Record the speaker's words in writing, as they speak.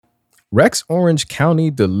Rex Orange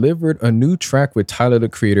County delivered a new track with Tyler the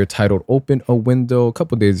Creator titled Open a Window a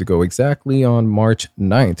couple days ago, exactly on March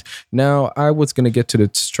 9th. Now, I was going to get to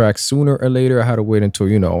this track sooner or later. I had to wait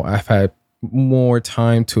until, I've had more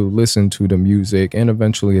time to listen to the music and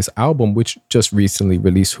eventually his album, which just recently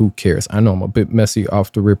released. Who cares? I know I'm a bit messy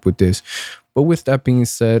off the rip with this. But with that being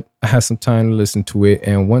said, I had some time to listen to it.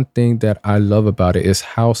 And one thing that I love about it is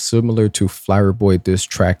how similar to Flower Boy this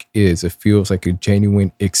track is. It feels like a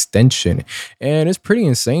genuine extension. And it's pretty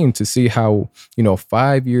insane to see how,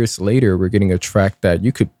 5 years later, we're getting a track that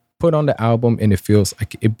you could put on the album and it feels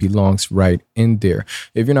like it belongs right in there.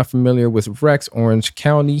 If you're not familiar with Rex Orange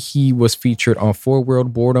County, he was featured on 4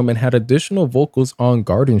 World Boredom and had additional vocals on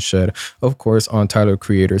Garden Shed, of course, on Tyler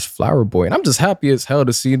Creator's Flower Boy. And I'm just happy as hell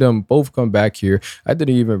to see them both come back here. I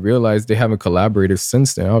didn't even realize they haven't collaborated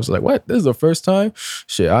since then. I was like, what? This is the first time?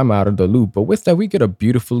 Shit, I'm out of the loop. But with that, we get a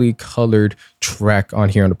beautifully colored track on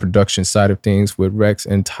here on the production side of things with Rex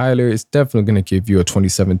and Tyler. It's definitely going to give you a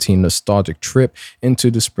 2017 nostalgic trip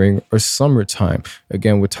into the spring or summertime.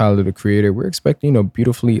 Again, with Tyler the Creator, we're expecting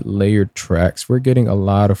beautifully layered tracks. We're getting a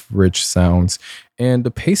lot of rich sounds, and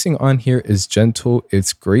the pacing on here is gentle,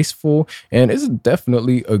 it's graceful, and it's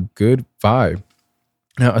definitely a good vibe.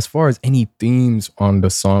 Now, as far as any themes on the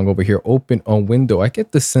song over here, Open a Window, I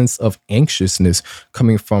get the sense of anxiousness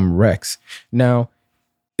coming from Rex. Now,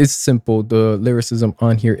 it's simple. The lyricism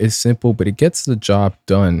on here is simple, but it gets the job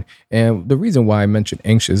done. And the reason why I mentioned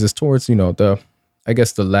anxious is towards,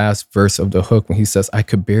 the last verse of the hook when he says, I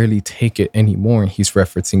could barely take it anymore. And he's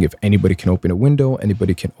referencing if anybody can open a window,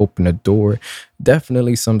 anybody can open a door,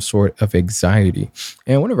 definitely some sort of anxiety.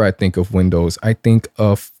 And whenever I think of windows, I think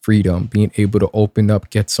of freedom, being able to open up,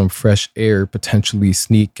 get some fresh air, potentially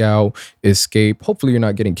sneak out, escape. Hopefully you're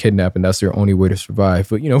not getting kidnapped and that's your only way to survive.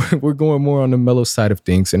 But, we're going more on the mellow side of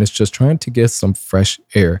things and it's just trying to get some fresh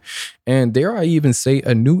air. And dare I even say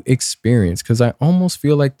a new experience, because I almost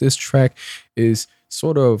feel like this track is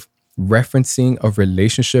sort of referencing a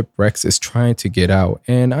relationship Rex is trying to get out.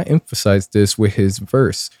 And I emphasize this with his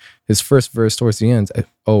first verse towards the end.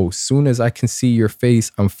 Oh, soon as I can see your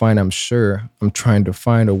face, I'm fine, I'm sure. I'm trying to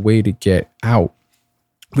find a way to get out.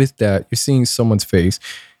 With that, you're seeing someone's face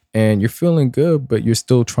and you're feeling good, but you're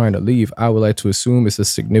still trying to leave. I would like to assume it's a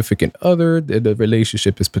significant other, that the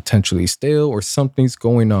relationship is potentially stale or something's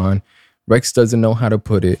going on. Rex doesn't know how to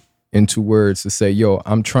put it into words to say, yo,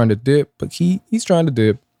 I'm trying to dip, but he's trying to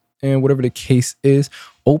dip. And whatever the case is,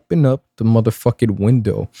 open up the motherfucking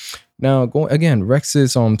window. Now, going again,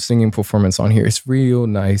 Rex's singing performance on here is real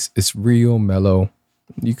nice. It's real mellow.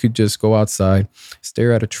 You could just go outside,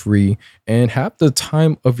 stare at a tree, and have the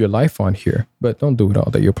time of your life on here. But don't do it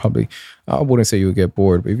all day. I wouldn't say you'll get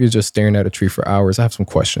bored, but if you're just staring at a tree for hours, I have some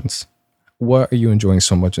questions. What are you enjoying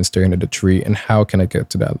so much in staring at a tree, and how can I get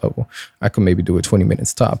to that level? I could maybe do it 20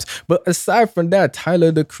 minutes tops. But aside from that, Tyler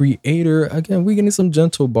the Creator, again, we're getting some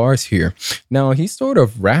gentle bars here. Now, he's sort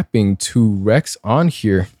of rapping to Rex on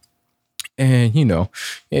here. And,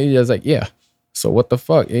 he's just like, yeah, so what the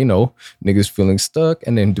fuck, niggas feeling stuck,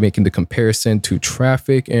 and then making the comparison to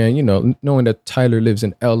traffic and, knowing that Tyler lives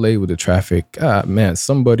in LA with the traffic. God, man,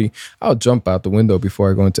 I'll jump out the window before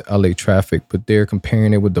I go into LA traffic, but they're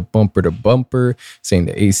comparing it with the bumper to bumper, saying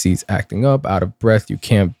the AC's acting up, out of breath, you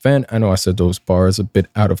can't vent. I know I said those bars a bit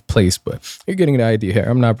out of place, but you're getting the idea here.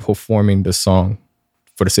 I'm not performing the song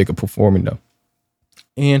for the sake of performing them.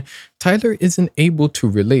 And Tyler isn't able to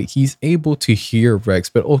relate. He's able to hear Rex,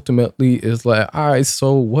 but ultimately it's like, all right,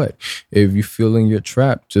 so what? If you feel in your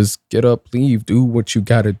trap, just get up, leave, do what you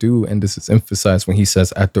gotta do. And this is emphasized when he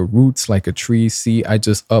says, at the roots like a tree, see, I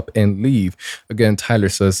just up and leave. Again, Tyler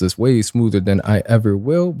says this way smoother than I ever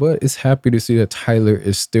will, but it's happy to see that Tyler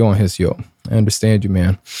is still on his yo. I understand you,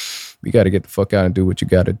 man. We got to get the fuck out and do what you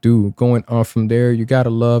got to do. Going on from there, you got to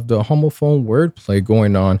love the homophone wordplay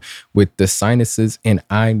going on with the sinuses and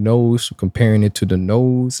I nose, comparing it to the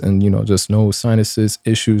nose and, just nose sinuses,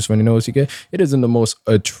 issues, runny nose you get. It isn't the most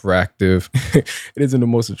attractive. It isn't the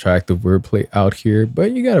most attractive wordplay out here,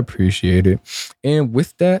 but you got to appreciate it. And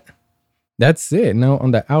with that, that's it. Now on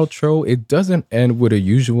the outro, it doesn't end with a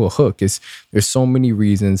usual hook. There's so many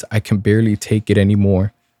reasons I can barely take it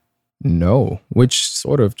anymore. No, which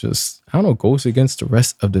sort of just, goes against the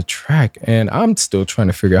rest of the track. And I'm still trying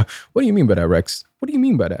to figure out, what do you mean by that, Rex? What do you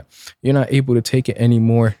mean by that? You're not able to take it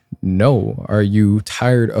anymore? No. Are you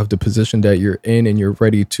tired of the position that you're in and you're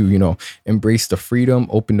ready to, embrace the freedom,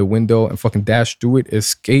 open the window and fucking dash through it,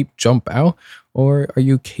 escape, jump out? Or are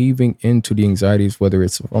you caving into the anxieties, whether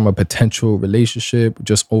it's from a potential relationship,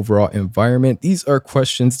 just overall environment? These are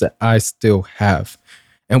questions that I still have.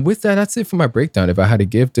 And with that, that's it for my breakdown. If I had to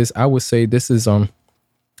give this, I would say this is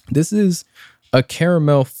This is a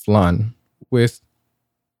caramel flan with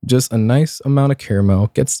just a nice amount of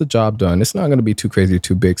caramel. Gets the job done. It's not going to be too crazy,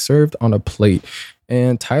 too big. Served on a plate.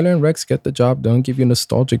 And Tyler and Rex get the job done, give you a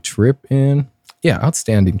nostalgic trip, and yeah,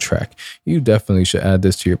 outstanding track. You definitely should add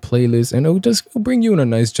this to your playlist, and it'll bring you in a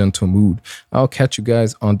nice, gentle mood. I'll catch you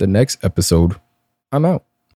guys on the next episode. I'm out.